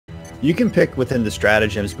You can pick within the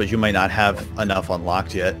stratagems, but you might not have enough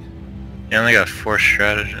unlocked yet. You only got 4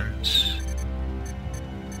 stratagems.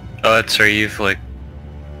 Oh, that's right, you've like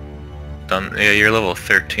done. Yeah, you're level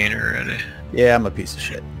 13 already. Yeah, I'm a piece of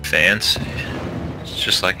shit. Fancy. It's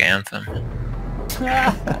just like Anthem.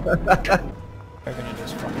 They're gonna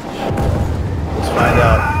just fucking Let's find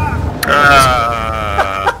out.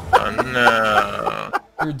 Oh no.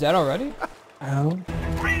 You're dead already? Oh.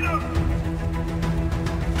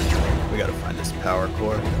 We gotta find this power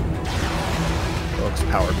core. Folks,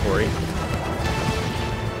 power core.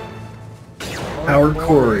 Power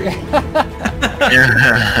Corey. Up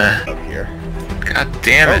here. God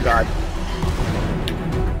damn it. Oh god.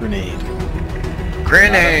 Grenade.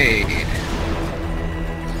 Grenade!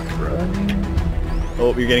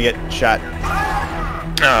 Oh, you're gonna get shot.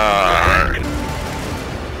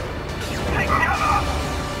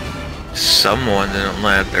 Someone didn't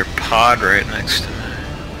land their pod right next to me.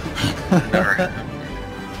 Never happened.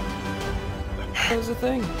 That was a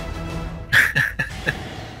thing.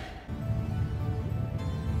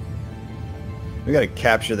 We gotta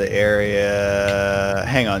capture the area.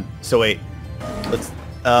 Hang on. So wait. Let's.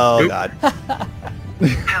 Oh god.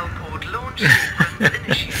 Hellport launch sequence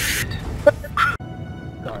initiated.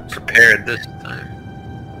 Prepared this time.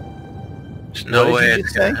 There's no What did way you it's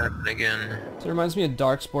just gonna say? happen again. So it reminds me of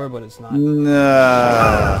Darkspore, but it's not. No.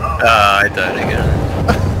 Ah, I died again.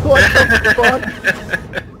 What the fuck?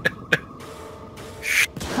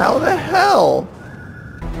 How the hell?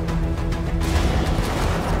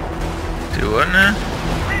 Do what now?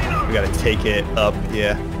 We gotta take it up.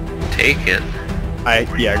 Yeah. Take it. I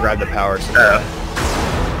grabbed the power supply.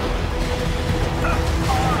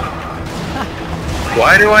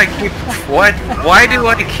 Why do I keep why do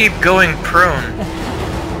I keep going prone?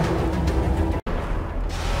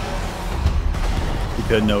 You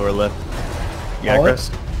could know where left. You got it, Call it? Chris?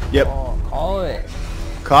 Yep. Oh, call it.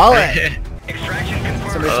 Call it. Extraction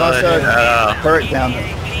confirmed. Somebody wants to turret down.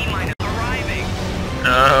 T-minus arriving.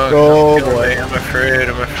 Oh, Oh, kill boy. me. I'm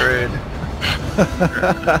afraid.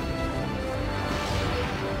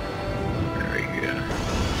 There we go.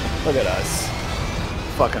 Look at us.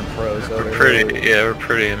 Fucking pros over We're here. we're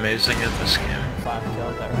pretty amazing at this game. 5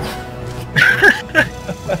 kills there.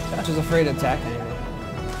 Just afraid to attack anything.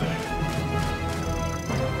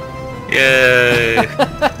 Yay!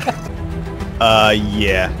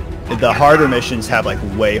 Yeah. The harder missions have like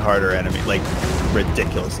way harder enemy, like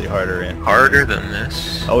ridiculously harder in. Harder than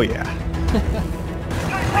this. Oh yeah.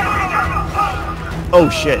 Oh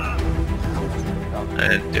shit. I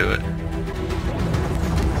didn't do it.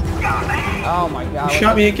 Oh my god. You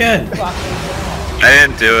shot me again. I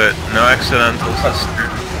didn't do it. No accidentals this turn.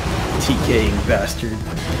 TKing bastard.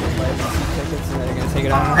 Tickets and they're gonna take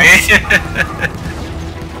it out.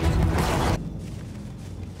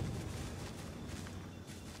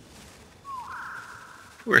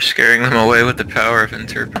 We're scaring them away with the power of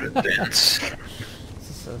interpretive dance. This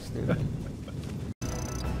is so stupid.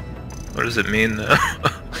 What does it mean though?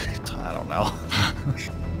 I don't know.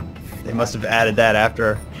 They must have added that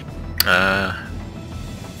after.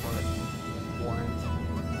 Warrant.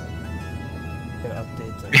 Gotta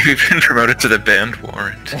update the, You've been promoted to the band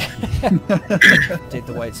warrant. update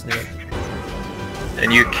the white snake.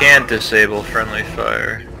 And you can't disable friendly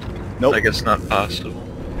fire. Nope. Like it's not possible.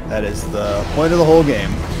 That is the point of the whole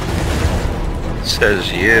game.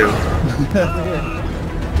 Says you.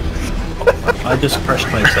 I just crushed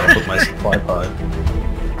myself with my supply pod.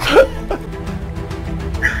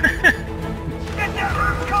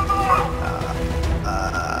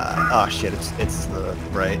 Oh shit, it's the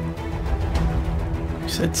right. You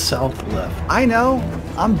said south left. I know.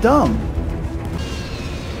 I'm dumb.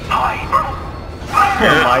 Oh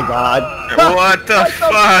my god. What the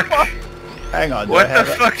fuck? Hang on. do I What the have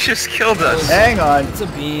it? fuck just killed us? Hang on. It's a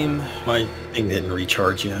beam. My thing didn't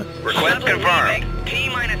recharge yet. Request confirmed.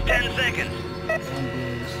 T-minus 10 seconds.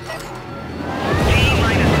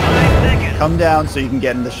 T-minus 5 seconds. Come down so you can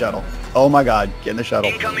get in the shuttle. Oh my god, get in the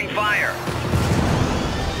shuttle. Incoming fire.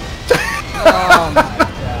 Oh my god.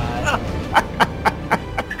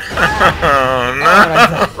 Oh no!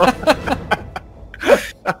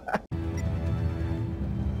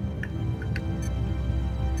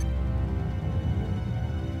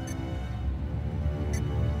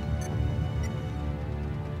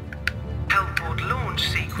 Hellport launch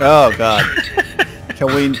sequence. Oh god. Can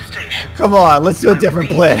we? Come on, let's do a different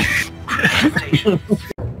plan.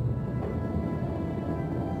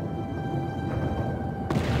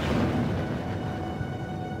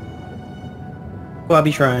 Well, I'll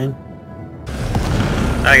be trying.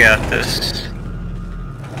 I got this.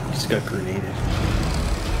 Just got grenaded.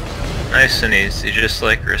 Nice and easy, just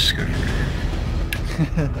like Risk of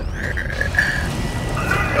There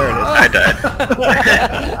it is. I died.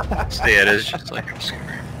 So yeah, it is just like Risk of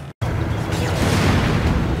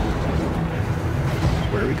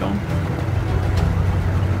Where are we going?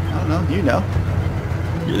 I don't know. You know.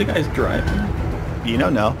 You're the guys driving. You know,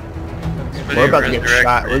 no. We're about to get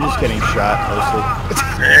shot. We're just getting shot mostly.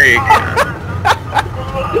 There you go.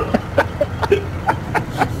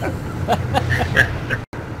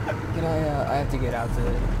 Can I have to get out to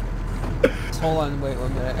it. Just hold on, wait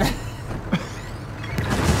 1 minute.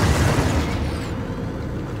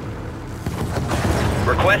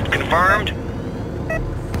 Request confirmed.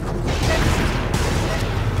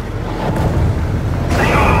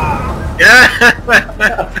 Yeah.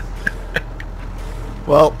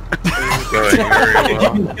 Well. Going very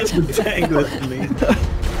well. It's the tank with me.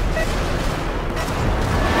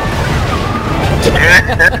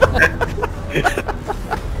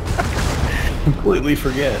 Completely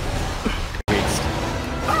forget.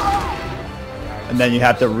 And then you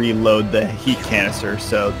have to reload the heat canister,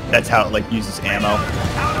 so that's how it like uses ammo.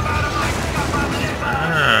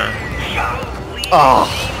 Oh.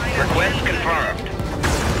 Request confirmed.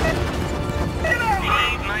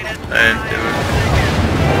 I didn't do it.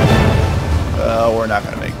 We're not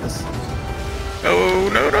gonna make this. Oh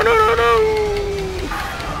no no no no no!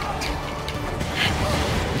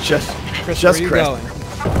 Just Chris, just where are you Chris. going?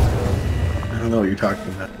 I don't know what you're talking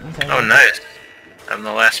about. Okay. Oh nice. I'm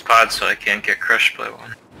the last pod, so I can't get crushed by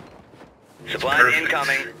one. Supplies Perfect.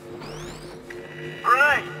 incoming.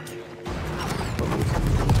 Right.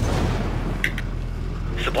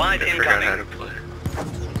 Supplies I forgot how incoming. to play.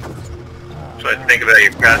 So I think about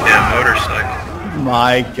your goddamn motorcycle.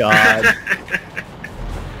 My God.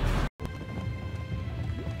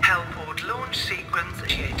 Hellport launch sequence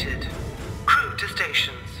initiated. Crew to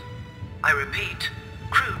stations. I repeat,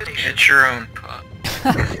 crew to stations. It's your own pod.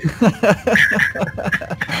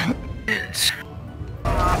 Yes.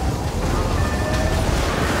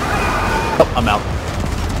 Oh, I'm out.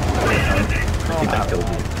 I think I killed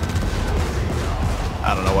you. I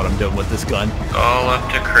don't know what I'm doing with this gun. All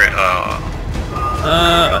up to crit. Oh.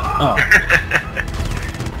 Oh.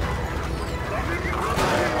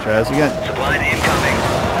 Try this again. Supplies incoming.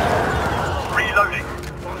 Reloading.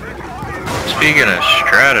 Speaking of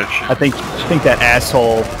strategy, I think that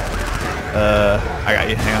asshole. I got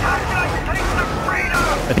you. Hang on.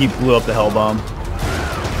 I think he blew up the hell bomb.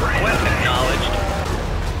 Request acknowledged.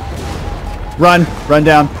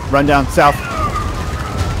 Run down, south.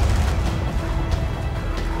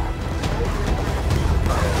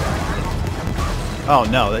 Oh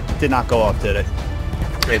no, that did not go off, did it?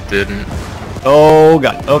 it didn't. Oh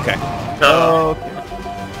God. Okay. Oh. Okay.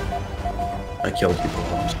 I killed people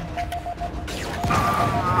once.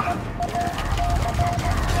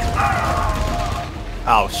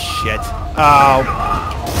 Oh shit. Oh.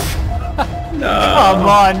 No. Come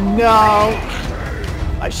on, no.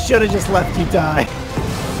 I should have just left you die.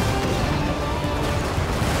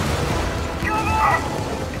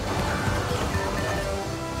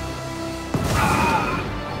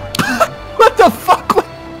 What the fuck was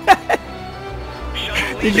that?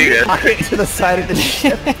 Did you Yeah. knock it into the side of the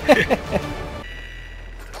ship?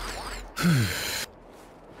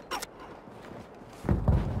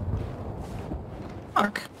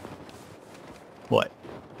 Fuck. What?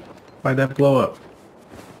 Why'd that blow up?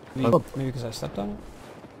 Maybe because I stepped on it?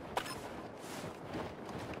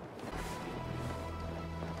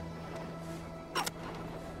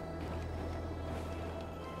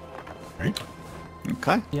 Right?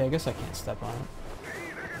 Okay. Yeah, I guess I can't step on it.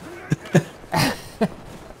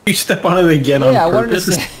 You step on it again on Yeah, I wanted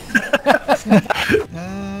to purpose. say.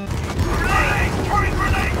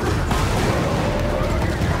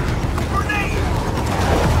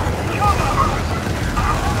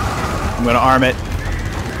 I'm gonna arm it.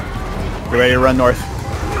 Get ready to run north.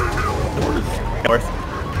 North.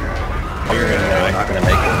 Oh, you're gonna I'm die. not gonna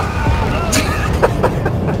make it.